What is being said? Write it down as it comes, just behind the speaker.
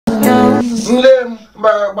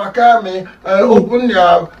Bakame, open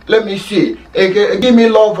your, let me see. Give me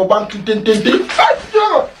love for bank.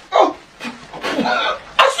 Oh,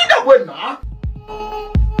 I see that way now.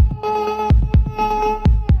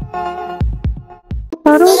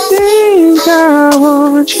 I don't think I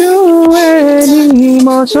want you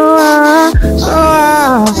anymore, so I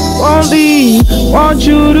only want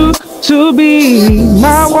you to be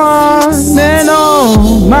my one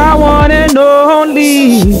and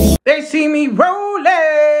only. They see me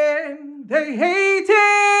rolling, they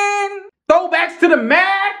hating. Throwbacks to the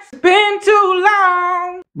max, been too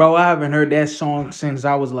long. Bro, I haven't heard that song since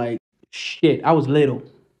I was like, shit, I was little.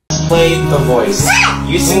 Play The Voice.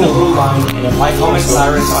 You sing the blue line, and if I comment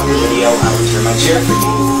Cyrus on your video, I will turn my chair for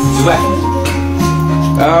you. Duet.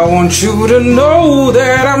 I want you to know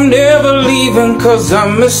that I'm never leaving, cause I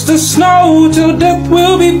miss the snow till death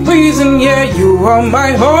will be freezing. Yeah, you are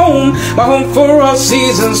my home for all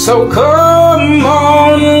seasons. So come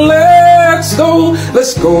on, let's go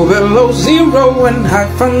below zero and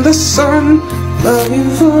hide from the sun. Love you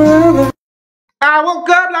forever. I woke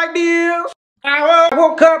up like this. I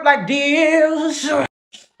woke up like this.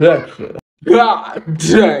 God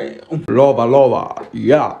damn. Lover,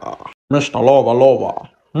 yeah. Mr. Lover.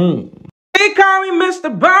 They call me Mr.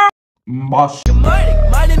 Bum. Good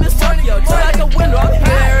morning, my name is Antonio. Turn like a window, I'm here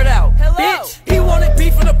to air it out. Hello. Bitch, he wanted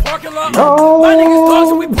beef in the parking lot. No, my niggas dogs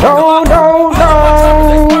and we park a lot.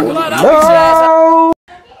 No.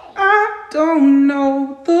 I don't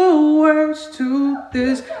know the words to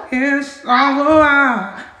this here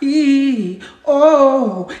song.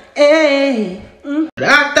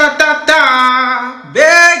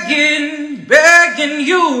 Begging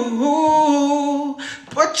you,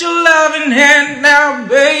 put your loving hand now,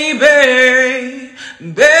 baby.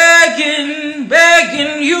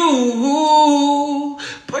 Begging you,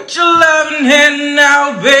 put your loving hand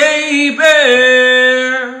now, baby.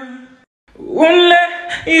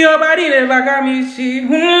 Your body never got me see.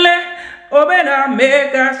 Open up,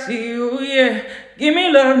 make I see you, yeah. Give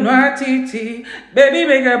me love, no titi. Baby,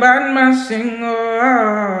 make a bad man sing.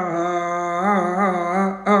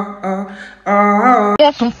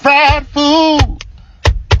 Want some fried food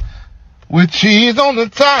with cheese on the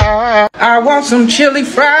top. I want some chili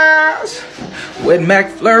fries with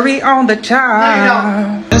McFlurry on the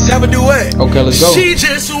top. Let's have a duet. Okay, let's go. She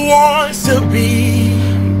just wants to be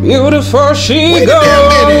beautiful, she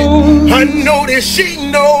goes. I know that she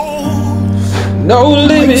knows. No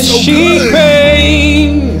limits, so she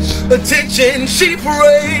craves. Attention, she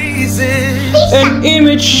praises. An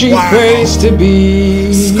image she prays to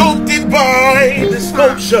be sculpted by the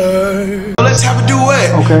sculpture. Let's have a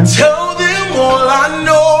duet. Okay. Tell them all I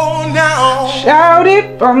know now. Shout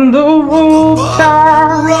it from the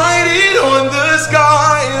rooftop. Write it on the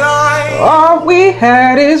skyline. All we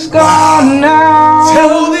had is gone now.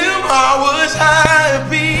 Tell them I was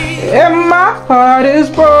happy and my heart is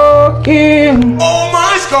broken. All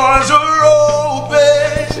my scars are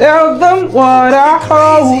open. Tell them what I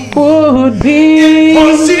hope would be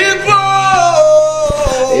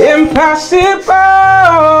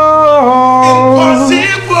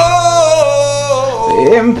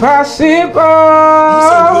impossible.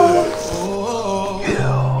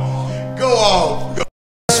 Go on.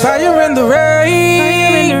 Fire in the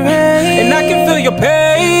rain, and I can feel your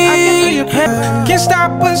pain. Can't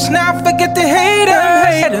stop us now, forget the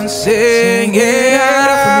haters and sing it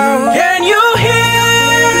out. Can you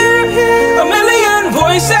hear a million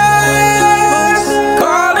voices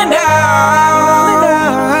calling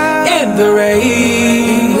out in the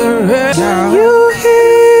rain? Can you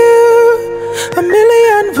hear a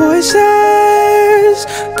million voices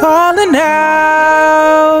calling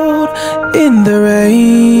out in the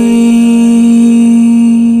rain?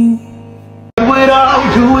 What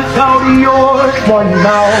I'll do without yours for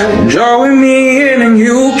now. Drawing me in and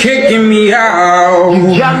you kicking me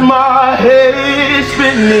out. Got my head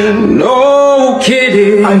spinning. No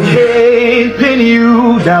kidding. I can't pin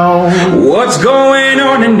you down. What's going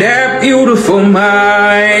on in that beautiful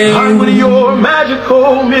mind? I'm with your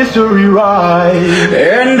magical mystery ride,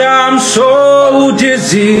 and I'm so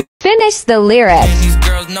dizzy. Finish the lyrics. These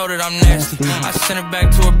girls know that I'm nasty. I sent her back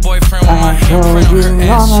to her boyfriend with my handprint on her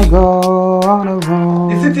ass.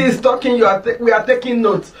 The city is talking. We are taking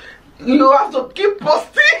notes. You have to keep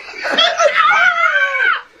posting.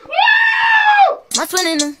 My twin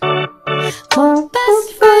in the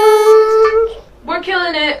best friends. We're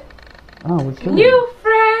killing it. Oh, we're killing New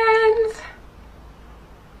friends.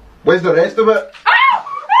 Where's the rest of it?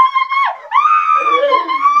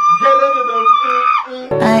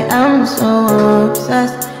 I am so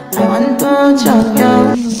obsessed. I want to choke you.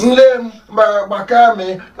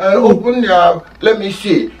 Bakame, open your, let me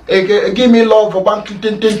see. Give me love for bank.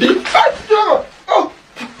 Oh,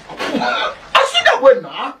 I see that way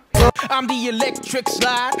now. I'm the electric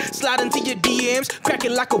slide into your DMs, crack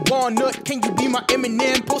it like a walnut. Can you be my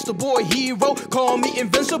Eminem, poster boy hero? Call me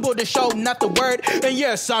invincible, the show, not the word. And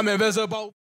yes, I'm invisible.